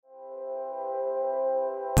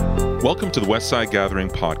Welcome to the Westside Gathering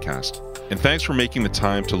podcast, and thanks for making the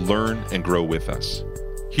time to learn and grow with us.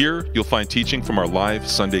 Here, you'll find teaching from our live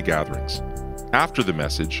Sunday gatherings. After the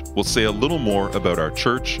message, we'll say a little more about our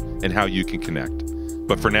church and how you can connect.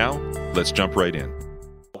 But for now, let's jump right in.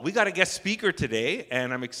 We got a guest speaker today,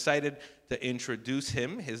 and I'm excited to introduce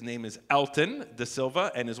him. His name is Elton DaSilva,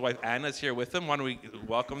 and his wife Anna is here with him. Why don't we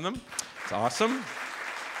welcome them? It's awesome.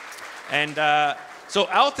 And so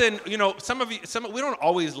Elton, you know, we don't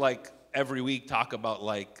always every week talk about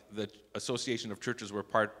the association of churches we're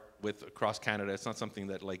part with across Canada. It's not something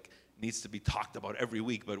that needs to be talked about every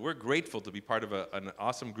week, but we're grateful to be part of an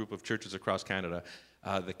awesome group of churches across Canada,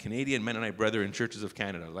 the Canadian Mennonite Brethren Churches of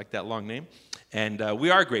Canada. I like that long name. And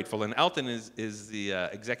we are grateful. And Elton is the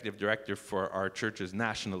executive director for our churches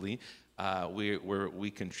nationally.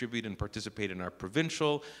 We contribute and participate in our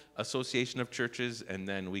provincial association of churches, and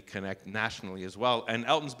then we connect nationally as well. And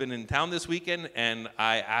Elton's been in town this weekend, and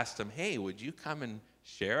I asked him, hey, would you come and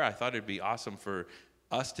share? I thought it'd be awesome for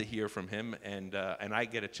us to hear from him, and I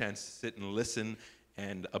get a chance to sit and listen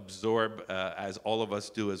and absorb, as all of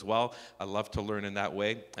us do as well. I love to learn in that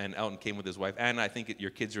way. And Elton came with his wife Anna. I think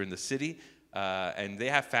your kids are in the city, and they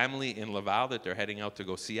have family in Laval that they're heading out to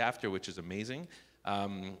go see after, which is amazing.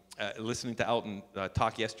 Listening to Elton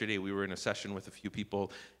talk yesterday, we were in a session with a few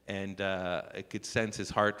people, and I could sense his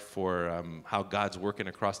heart for how God's working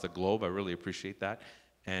across the globe. I really appreciate that.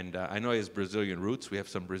 And I know he has Brazilian roots. We have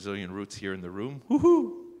some Brazilian roots here in the room.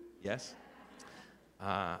 Woohoo! Yes.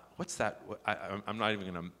 What's that? I'm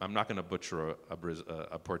not gonna butcher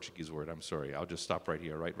a Portuguese word. I'm sorry. I'll just stop right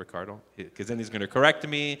here, right, Ricardo? Because then he's gonna correct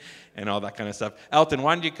me and all that kind of stuff. Elton,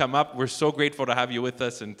 why don't you come up? We're so grateful to have you with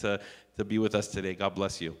us and to be with us today. God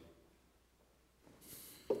bless you.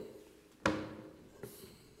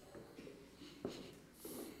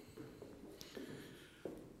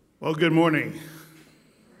 Well, good morning.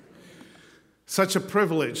 Such a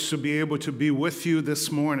privilege to be able to be with you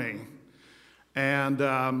this morning. And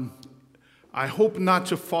I hope not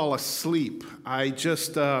to fall asleep. I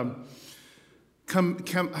just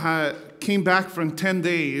came back from 10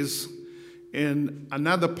 days in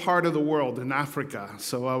another part of the world, in Africa.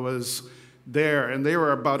 So I was there, and they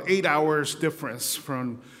were about 8 hours difference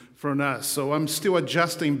from us. So I'm still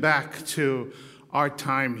adjusting back to our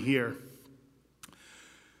time here.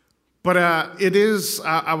 But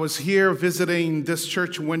I was here visiting this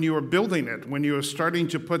church when you were building it, when you were starting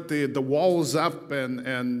to put the walls up,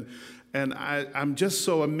 and I'm just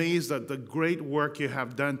so amazed at the great work you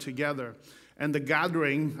have done together and the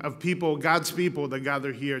gathering of people, God's people that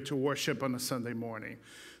gather here to worship on a Sunday morning.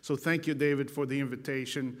 So thank you, David, for the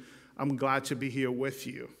invitation. I'm glad to be here with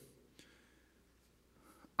you.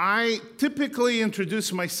 I typically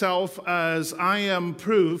introduce myself as I am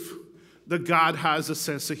proof that God has a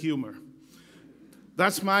sense of humor.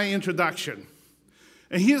 That's my introduction.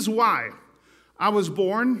 And here's why. I was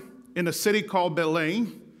born in a city called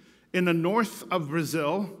Belém in the north of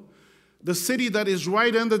Brazil, the city that is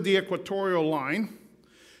right under the equatorial line,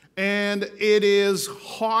 and it is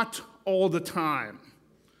hot all the time.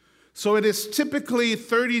 So it is typically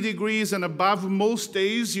 30 degrees and above. Most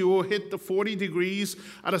days you will hit the 40 degrees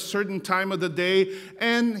at a certain time of the day,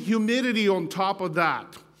 and humidity on top of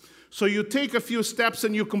that. So you take a few steps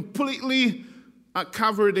and you're completely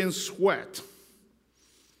covered in sweat.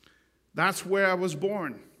 That's where I was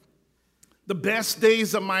born. The best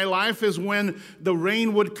days of my life is when the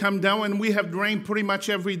rain would come down, and we have rain pretty much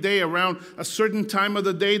every day. Around a certain time of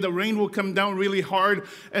the day, the rain will come down really hard,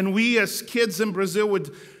 and we as kids in Brazil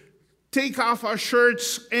would take off our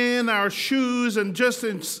shirts and our shoes, and just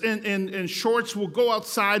in shorts we'll go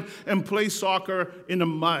outside and play soccer in the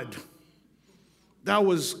mud. That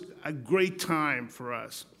was a great time for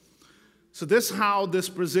us. So this is how this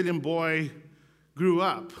Brazilian boy grew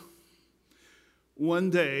up. One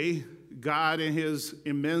day, God in his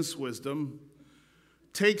immense wisdom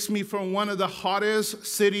takes me from one of the hottest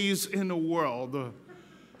cities in the world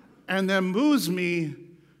and then moves me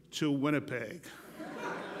to Winnipeg.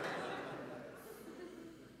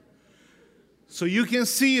 So you can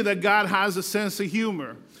see that God has a sense of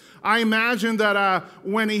humor. I imagine that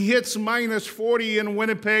when he hits minus 40 in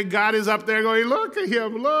Winnipeg, God is up there going, look at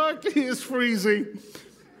him, look, he is freezing.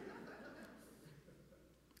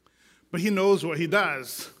 But he knows what he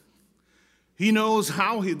does. He knows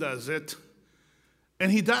how he does it.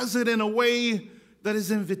 And he does it in a way that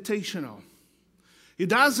is invitational. He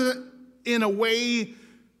does it in a way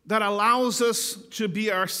that allows us to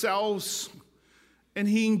be ourselves. And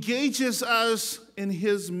he engages us in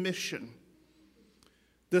his mission.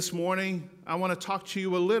 This morning, I want to talk to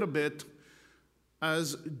you a little bit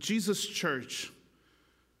as Jesus Church.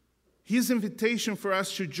 his invitation for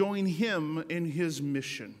us to join him in his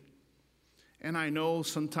mission. And I know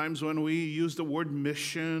sometimes when we use the word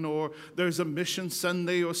mission, or there's a mission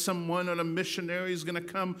Sunday, or someone or a missionary is going to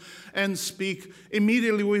come and speak,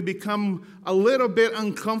 immediately we become a little bit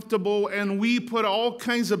uncomfortable, and we put all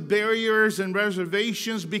kinds of barriers and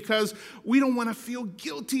reservations because we don't want to feel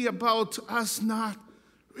guilty about us not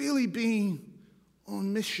really being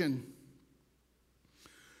on mission.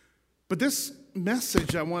 But this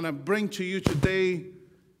message I want to bring to you today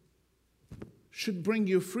should bring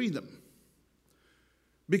you freedom.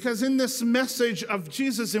 Because in this message of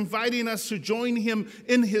Jesus inviting us to join him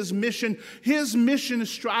in his mission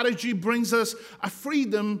strategy brings us a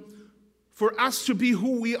freedom for us to be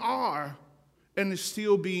who we are and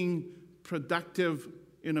still being productive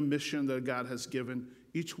in a mission that God has given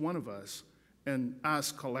each one of us and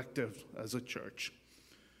us collective as a church.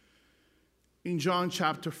 In John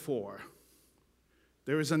chapter 4,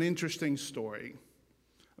 there is an interesting story.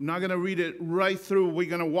 I'm not going to read it right through. We're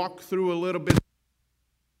going to walk through a little bit.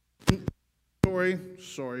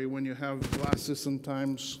 Sorry, when you have glasses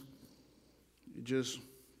sometimes it just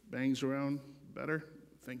bangs around better.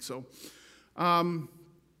 I think so.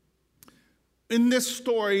 In this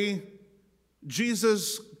story,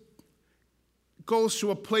 Jesus goes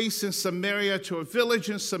to a place in Samaria, to a village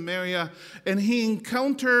in Samaria, and he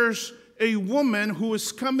encounters a woman who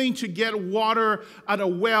is coming to get water at a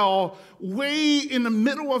well way in the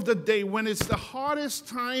middle of the day. When it's the hottest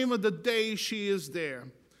time of the day, she is there.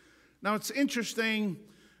 Now, it's interesting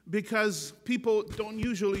because people don't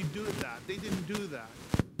usually do that. They didn't do that.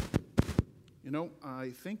 You know, I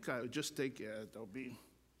think I'll just take it. There'll be...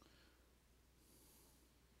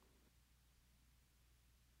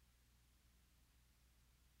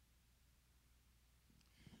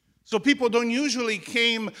 So people don't usually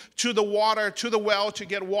came to the well to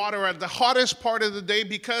get water at the hottest part of the day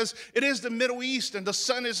because it is the Middle East and the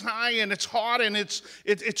sun is high and it's hot and it's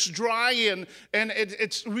dry and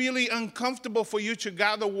it's really uncomfortable for you to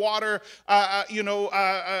gather water, at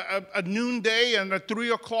noonday and at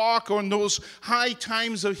 3 o'clock on those high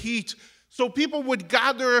times of heat. So people would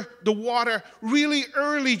gather the water really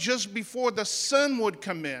early just before the sun would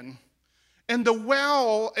come in. And the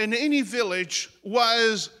well in any village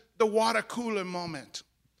was the water cooler moment.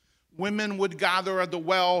 Women would gather at the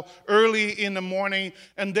well early in the morning,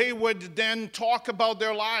 and they would then talk about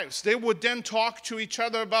their lives. They would then talk to each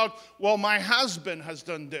other about, well, my husband has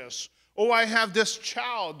done this, or I have this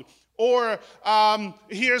child, or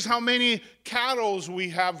here's how many cattle we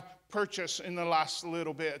have purchased in the last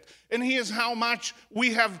little bit, and here's how much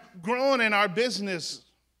we have grown in our business.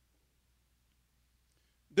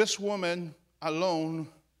 This woman alone,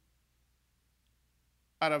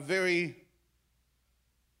 at a very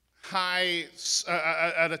high,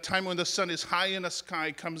 at a time when the sun is high in the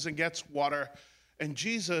sky, comes and gets water, and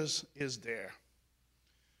Jesus is there.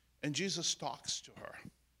 And Jesus talks to her.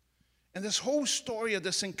 And this whole story of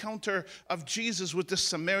this encounter of Jesus with this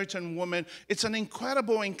Samaritan woman, it's an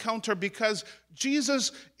incredible encounter because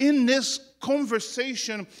Jesus, in this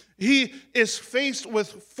conversation, he is faced with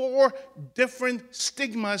 4 different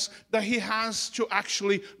stigmas that he has to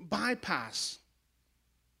actually bypass.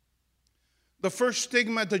 The first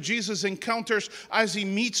stigma that Jesus encounters as he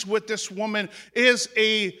meets with this woman is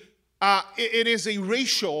a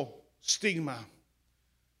racial stigma.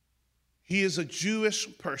 He is a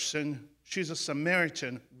Jewish person. She's a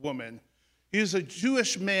Samaritan woman. He is a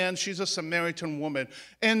Jewish man. She's a Samaritan woman.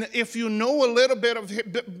 And if you know a little bit of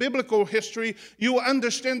biblical history, you will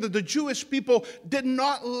understand that the Jewish people did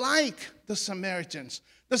not like the Samaritans.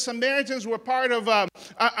 The Samaritans were part of a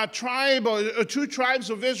tribe or 2 tribes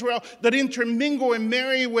of Israel that intermingle and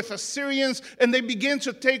marry with Assyrians, and they begin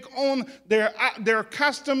to take on their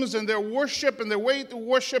customs and their worship and their way to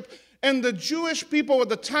worship. And the Jewish people at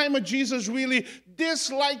the time of Jesus really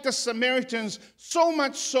disliked the Samaritans, so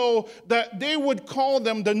much so that they would call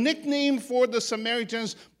them, the nickname for the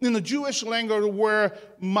Samaritans in the Jewish language were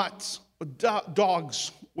mutts,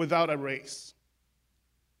 dogs without a race.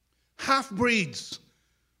 Half-breeds.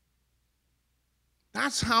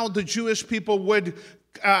 That's how the Jewish people would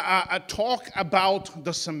talk about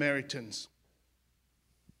the Samaritans.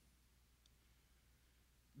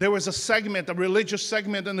 There was a religious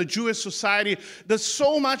segment in the Jewish society that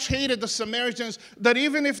so much hated the Samaritans that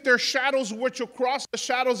even if their shadows were to cross the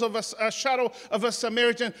shadows of a shadow of a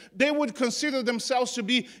Samaritan, they would consider themselves to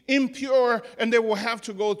be impure and they will have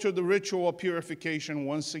to go through the ritual of purification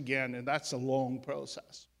once again, and that's a long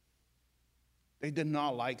process. They did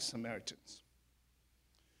not like Samaritans.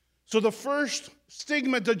 So the first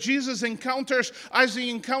stigma that Jesus encounters as he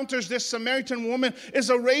encounters this Samaritan woman is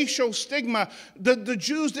a racial stigma. The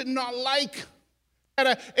Jews did not like,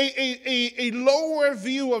 had a lower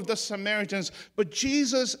view of the Samaritans, but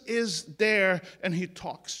Jesus is there and he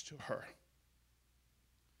talks to her.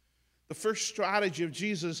 The first strategy of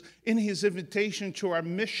Jesus in his invitation to our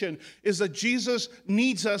mission is that Jesus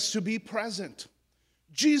needs us to be present.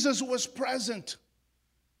 Jesus was present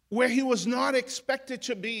where he was not expected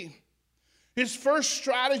to be. His first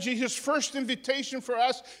strategy, his first invitation for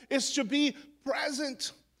us is to be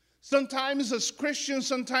present. Sometimes as Christians,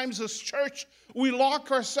 sometimes as church, we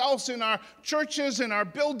lock ourselves in our churches, in our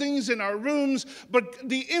buildings, in our rooms. But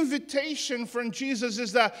the invitation from Jesus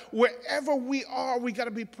is that wherever we are, we got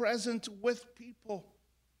to be present with people.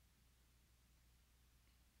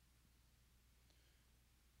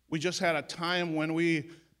 We just had a time when we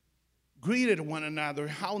greeted one another.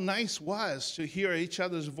 How nice was to hear each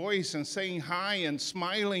other's voice and saying hi and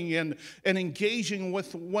smiling and engaging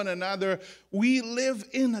with one another. We live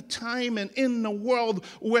in a time and in a world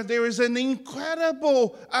where there is an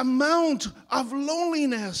incredible amount of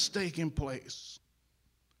loneliness taking place.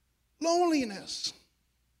 Loneliness.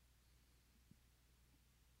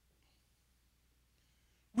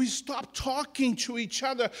 We stop talking to each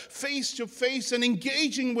other face to face and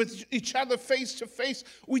engaging with each other face to face.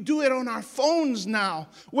 We do it on our phones now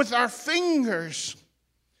with our fingers.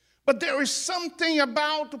 But there is something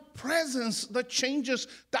about the presence that changes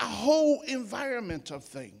the whole environment of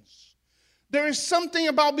things. There is something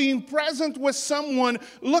about being present with someone,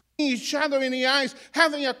 looking each other in the eyes,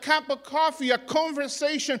 having a cup of coffee, a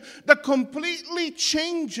conversation that completely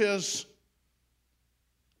changes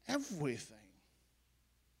everything.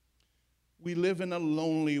 We live in a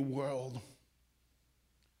lonely world.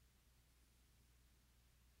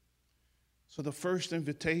 So the first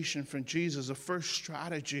invitation from Jesus, the first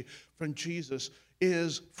strategy from Jesus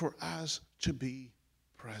is for us to be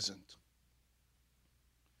present.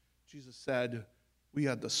 Jesus said, we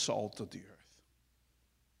are the salt of the earth.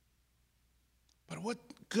 But what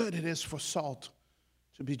good it is for salt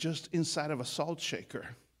to be just inside of a salt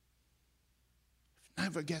shaker. It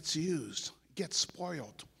never gets used. It gets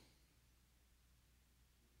spoiled.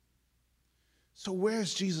 So where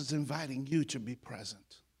is Jesus inviting you to be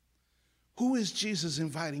present? Who is Jesus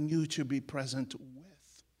inviting you to be present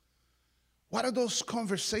with? What are those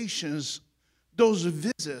conversations, those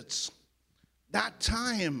visits, that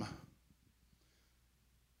time?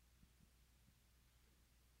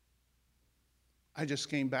 I just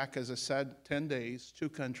came back, as I said, 10 days, 2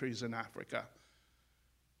 countries in Africa.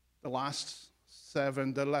 The last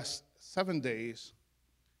 7 days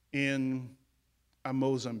in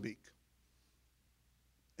Mozambique.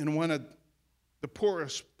 In one of the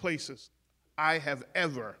poorest places I have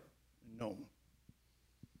ever known.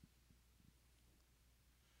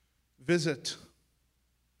 Visit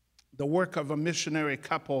the work of a missionary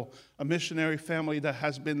couple, a missionary family that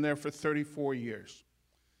has been there for 34 years.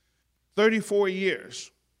 34 years.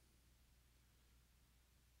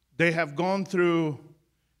 They have gone through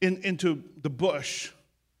into the bush,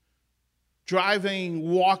 driving,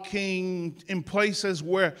 walking in places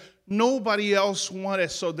where nobody else wanted,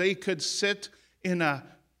 so they could sit in a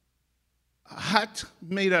hut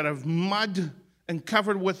made out of mud and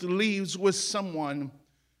covered with leaves with someone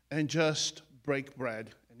and just break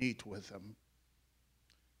bread and eat with them.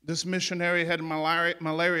 This missionary had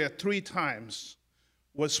malaria 3 times,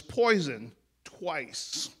 was poisoned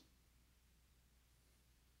twice.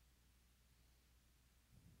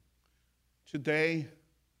 Today,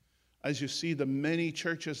 as you see the many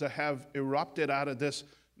churches that have erupted out of this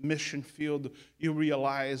mission field, you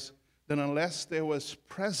realize that unless there was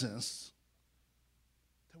presence,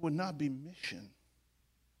 there would not be mission.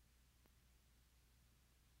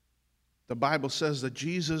 The Bible says that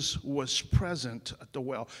Jesus was present at the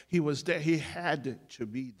well. He was there. He had to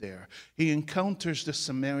be there. He encounters the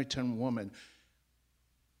Samaritan woman,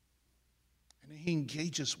 and he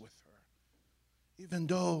engages with her. Even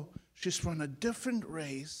though she's from a different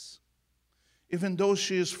race, even though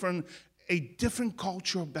she is from a different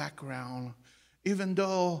cultural background, even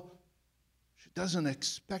though she doesn't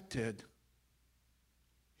expect it,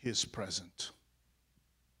 he is present.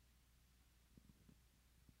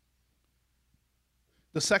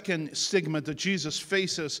 The second stigma that Jesus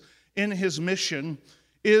faces in his mission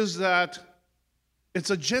is that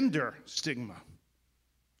it's a gender stigma.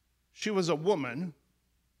 She was a woman,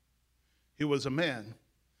 he was a man.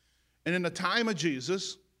 And in the time of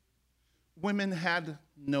Jesus, women had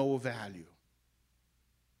no value.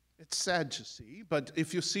 It's sad to see, but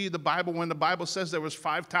if you see the Bible, when the Bible says there was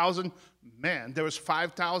 5,000 men, there was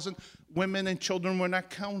 5,000 women and children were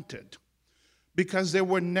not counted because they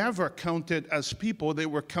were never counted as people, they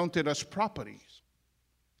were counted as properties.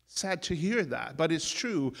 Sad to hear that, but it's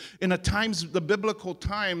true. In the biblical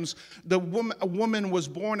times, a woman was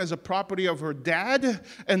born as a property of her dad,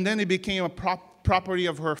 and then it became a property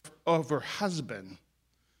of her husband.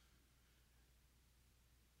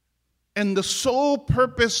 And the sole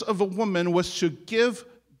purpose of a woman was to give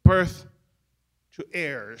birth to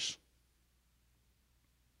heirs.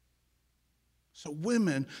 So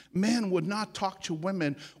men would not talk to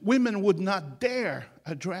women. Women would not dare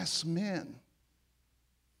address men.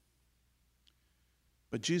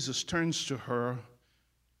 But Jesus turns to her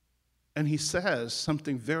and he says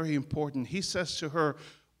something very important. He says to her,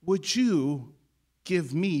 "Would you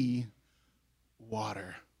give me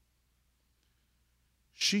water?"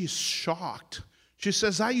 She's shocked. She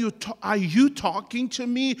says, are you talking to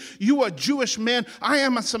me? You are a Jewish man. I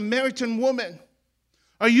am a Samaritan woman.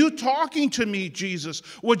 Are you talking to me, Jesus?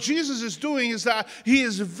 What Jesus is doing is that he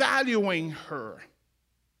is valuing her.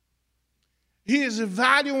 He is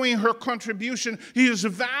valuing her contribution. He is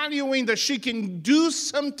valuing that she can do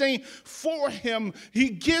something for him. He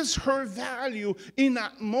gives her value in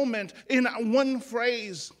that moment, in that one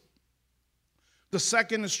phrase. The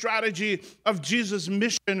second strategy of Jesus'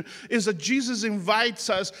 mission is that Jesus invites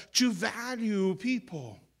us to value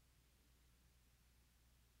people.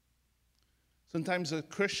 Sometimes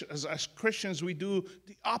as Christians, we do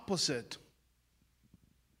the opposite.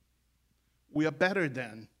 We are better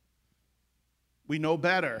than. We know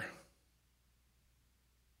better.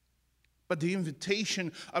 But the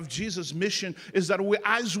invitation of Jesus' mission is that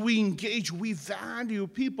as we engage, we value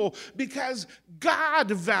people because God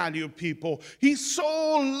valued people. He so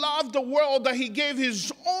loved the world that he gave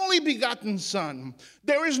his only begotten Son.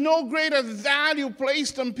 There is no greater value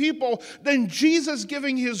placed on people than Jesus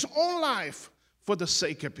giving his own life for the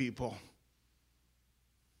sake of people.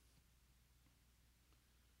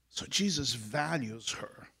 So Jesus values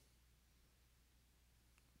her.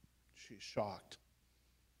 She's shocked.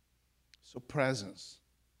 So presence,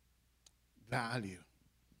 value.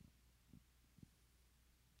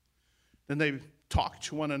 Then they talk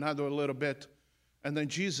to one another a little bit, and then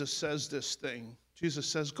Jesus says this thing. Jesus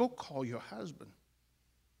says, go call your husband.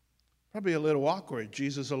 Probably a little awkward,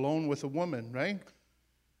 Jesus alone with a woman, right?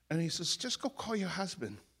 And he says, just go call your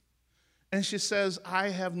husband. And she says, I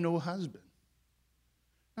have no husband.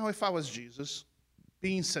 Now, if I was Jesus,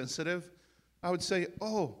 being sensitive, I would say,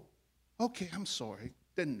 oh, okay, I'm sorry,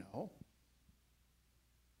 didn't know.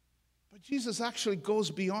 But Jesus actually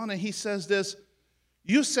goes beyond and he says this,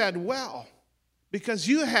 you said well, because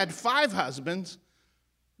you had 5 husbands.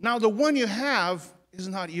 Now the one you have is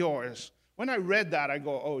not yours. When I read that, I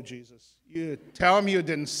go, oh, Jesus, you tell me you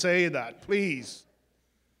didn't say that, please.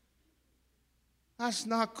 That's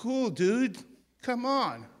not cool, dude. Come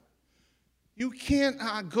on. You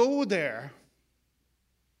can't go there.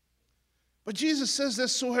 But Jesus says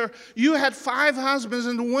this to her, you had 5 husbands,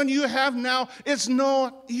 and the one you have now is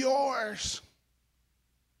not yours.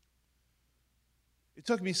 It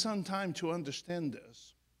took me some time to understand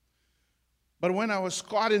this. But when I was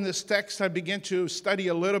caught in this text, I began to study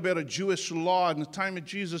a little bit of Jewish law in the time of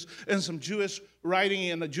Jesus and some Jewish writing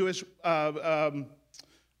and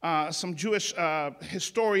some Jewish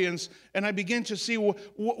historians, and I began to see,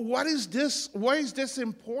 what is this? Why is this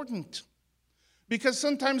important? Because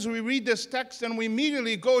sometimes we read this text and we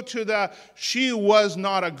immediately go to she was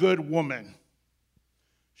not a good woman.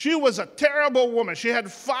 She was a terrible woman. She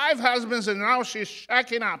had 5 husbands and now she's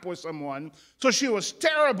shacking up with someone. So she was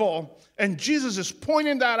terrible. And Jesus is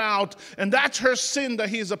pointing that out. And that's her sin that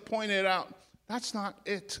he's pointed out. That's not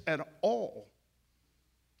it at all.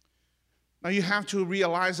 Now you have to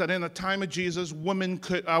realize that in the time of Jesus,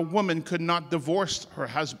 a woman could not divorce her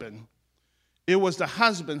husband. It was the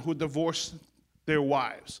husband who divorced their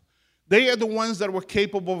wives. They are the ones that were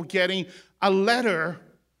capable of getting a letter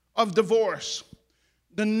of divorce.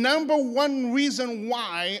 The number one reason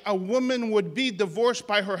why a woman would be divorced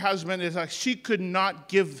by her husband is that she could not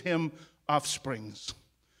give him offsprings.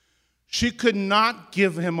 She could not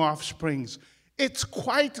give him offsprings. It's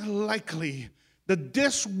quite likely that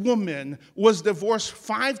this woman was divorced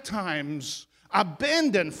 5 times,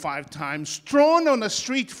 abandoned 5 times, thrown on the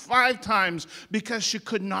street 5 times because she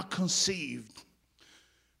could not conceive.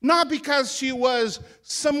 Not because she was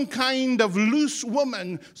some kind of loose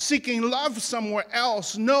woman seeking love somewhere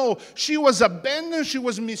else. No, she was abandoned, she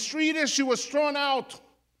was mistreated, she was thrown out.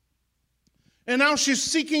 And now she's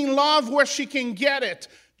seeking love where she can get it.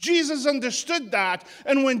 Jesus understood that.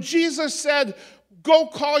 And when Jesus said, go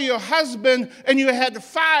call your husband and you had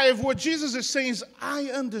 5, what Jesus is saying is, I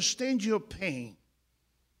understand your pain.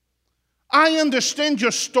 I understand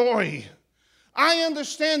your story. I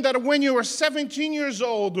understand that when you were 17 years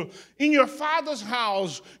old in your father's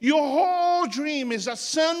house, your whole dream is that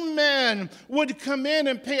some man would come in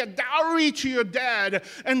and pay a dowry to your dad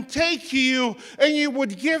and take you, and you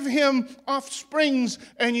would give him offsprings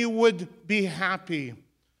and you would be happy.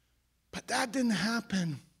 But that didn't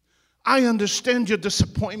happen. I understand your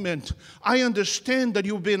disappointment. I understand that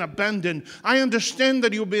you've been abandoned. I understand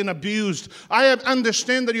that you've been abused. I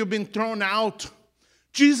understand that you've been thrown out.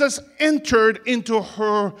 Jesus entered into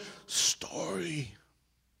her story.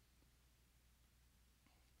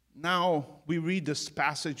 Now we read this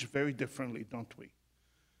passage very differently, don't we?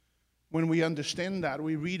 When we understand that,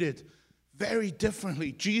 we read it very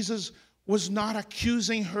differently. Jesus was not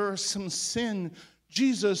accusing her of some sin.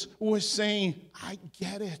 Jesus was saying, I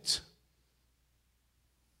get it.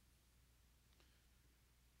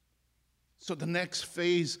 So the next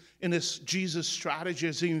phase in this Jesus strategy,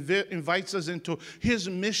 as he invites us into his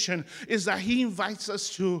mission, is that he invites us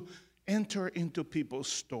to enter into people's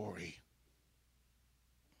story.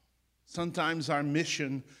 Sometimes our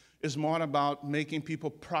mission is more about making people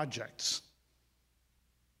projects.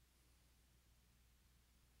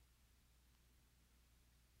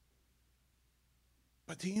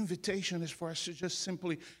 But the invitation is for us to just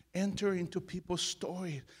simply enter into people's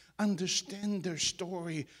story, understand their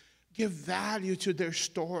story, give value to their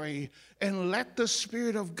story, and let the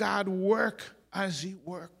Spirit of God work as he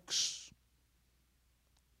works.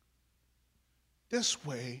 This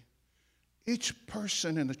way, each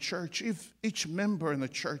person in the church, each member in the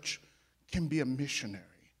church can be a missionary.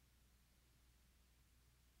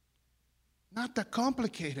 Not that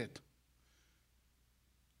complicated.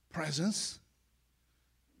 Presence,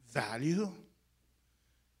 value,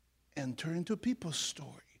 enter into people's story.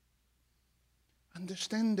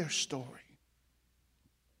 Understand their story.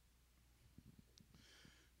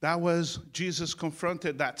 That was, Jesus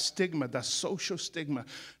confronted that stigma, that social stigma.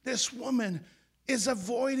 This woman is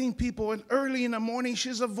avoiding people, and early in the morning,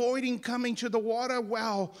 she's avoiding coming to the water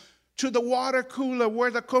well, to the water cooler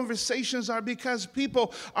where the conversations are, because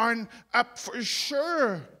people are up for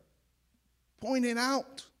sure pointing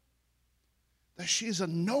out that she's a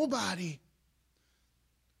nobody.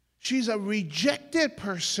 She's a rejected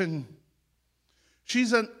person.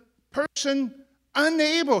 She's a person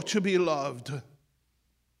unable to be loved.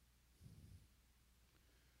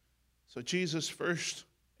 So Jesus first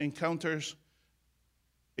encounters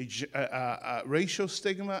a racial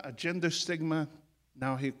stigma, a gender stigma.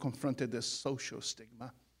 Now he confronted this social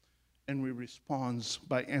stigma, and he responds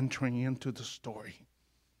by entering into the story.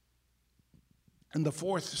 And the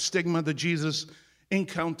fourth stigma that Jesus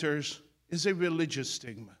encounters is a religious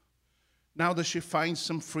stigma. Now that she finds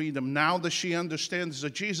some freedom, now that she understands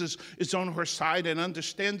that Jesus is on her side and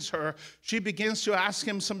understands her, she begins to ask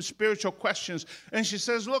him some spiritual questions. And she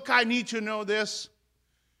says, look, I need to know this.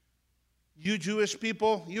 You Jewish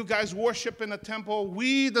people, you guys worship in the temple.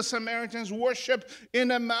 We, the Samaritans, worship in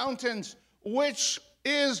the mountains. Which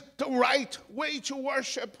is the right way to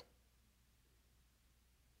worship?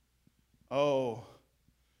 Oh,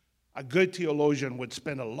 a good theologian would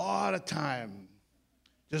spend a lot of time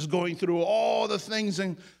just going through all the things,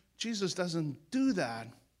 and Jesus doesn't do that.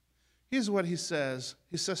 Here's what he says.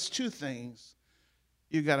 He says 2 things.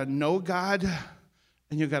 You got to know God,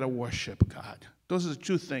 and you got to worship God. Those are the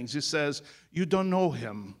 2 things. He says, you don't know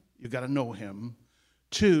him. You got to know him.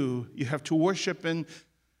 2, you have to worship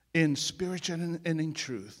in spirit and in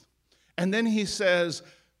truth. And then he says,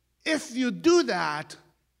 if you do that,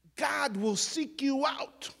 God will seek you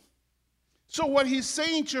out. So what he's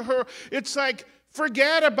saying to her, it's like,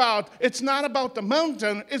 forget about, it's not about the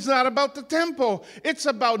mountain, it's not about the temple. It's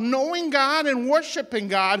about knowing God and worshiping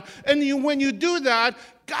God. And when you do that,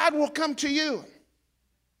 God will come to you.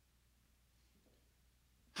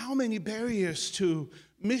 How many barriers to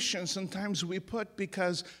mission sometimes we put,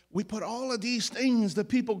 because we put all of these things that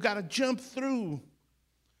people got to jump through,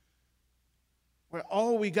 where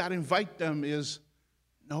all we got to invite them is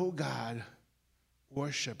know God,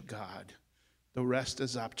 worship God. The rest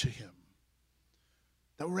is up to him.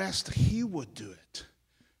 The rest, he would do it.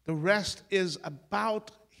 The rest is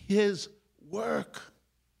about his work.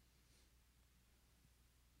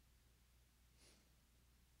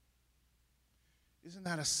 Isn't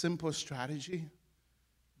that a simple strategy?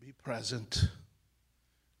 Be present,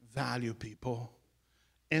 value people,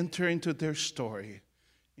 enter into their story,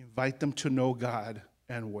 invite them to know God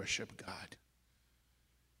and worship God.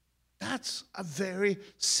 That's a very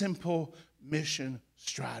simple mission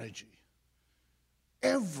strategy.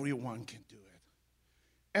 Everyone can do it.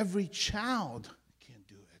 Every child can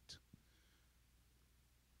do it.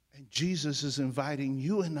 And Jesus is inviting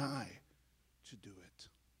you and I to do it.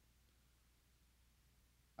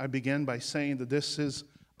 I began by saying that this is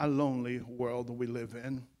a lonely world we live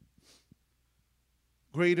in.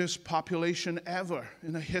 Greatest population ever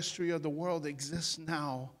in the history of the world exists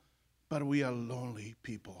now, but we are lonely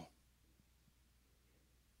people.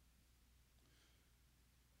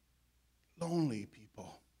 Lonely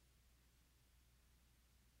people.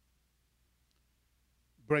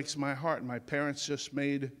 Breaks my heart. My parents just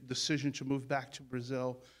made a decision to move back to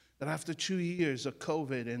Brazil. That after 2 years of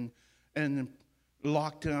COVID and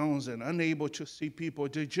lockdowns and unable to see people,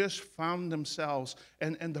 they just found themselves,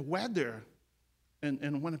 and the weather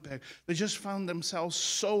in Winnipeg, they just found themselves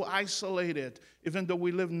so isolated. Even though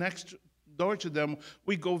we live next door to them,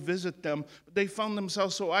 we go visit them. But they found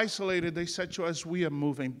themselves so isolated, they said to us, we are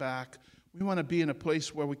moving back. We want to be in a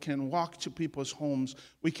place where we can walk to people's homes.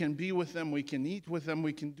 We can be with them. We can eat with them.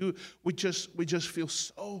 We just feel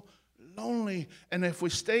so lonely. And if we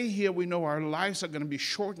stay here, we know our lives are going to be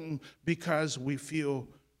shortened because we feel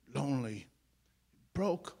lonely. It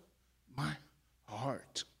broke my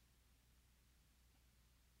heart.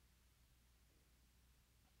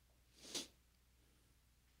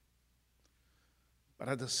 But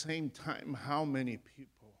at the same time, how many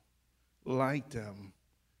people like them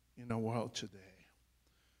in the world today?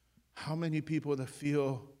 How many people that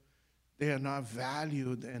feel they are not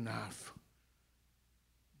valued enough?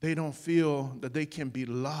 They don't feel that they can be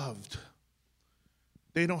loved.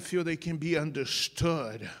 They don't feel they can be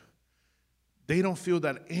understood. They don't feel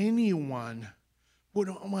that anyone would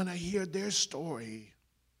want to hear their story.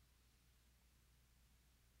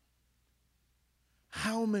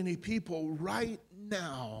 How many people right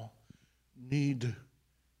now need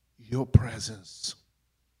your presence?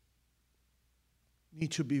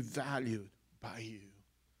 Need to be valued by you.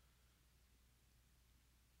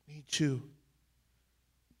 Need to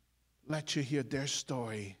let you hear their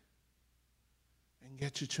story and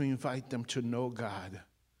get you to invite them to know God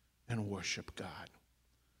and worship God.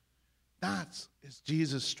 That is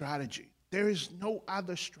Jesus' strategy. There is no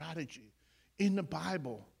other strategy in the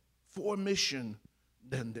Bible for mission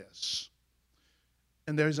than this.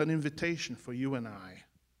 And there's an invitation for you and I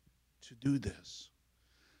to do this.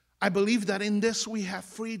 I believe that in this we have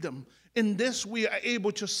freedom. In this we are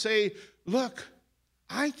able to say, look,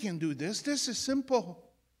 I can do this. This is simple.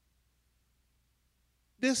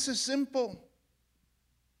 This is simple.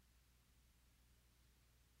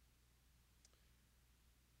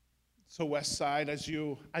 So Westside, as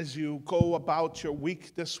you go about your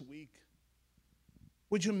week this week,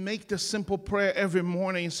 would you make the simple prayer every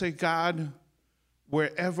morning and say, God,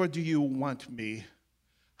 wherever do you want me?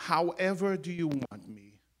 However do you want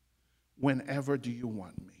me? Whenever do you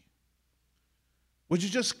want me? Would you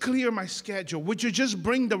just clear my schedule? Would you just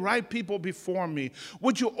bring the right people before me?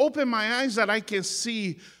 Would you open my eyes that I can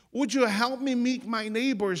see? Would you help me meet my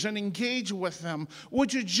neighbors and engage with them?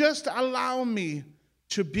 Would you just allow me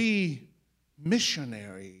to be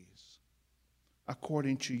missionaries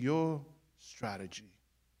according to your strategy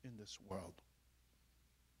in this world?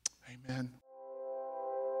 Amen.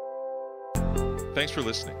 Thanks for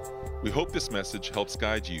listening. We hope this message helps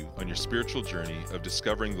guide you on your spiritual journey of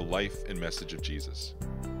discovering the life and message of Jesus.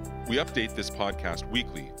 We update this podcast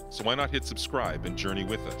weekly, so why not hit subscribe and journey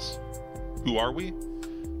with us? Who are we?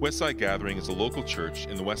 Westside Gathering is a local church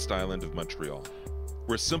in the West Island of Montreal.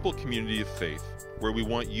 We're a simple community of faith where we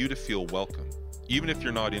want you to feel welcome, even if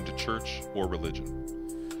you're not into church or religion.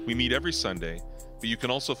 We meet every Sunday, but you can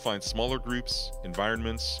also find smaller groups,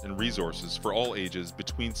 environments, and resources for all ages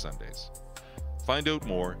between Sundays. Find out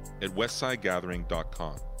more at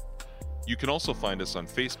westsidegathering.com. You can also find us on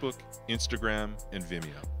Facebook, Instagram, and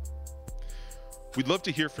Vimeo. We'd love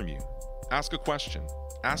to hear from you. Ask a question,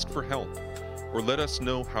 ask for help, or let us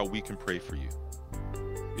know how we can pray for you.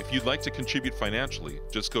 If you'd like to contribute financially,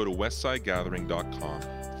 just go to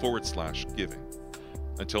westsidegathering.com/giving.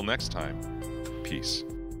 Until next time, peace.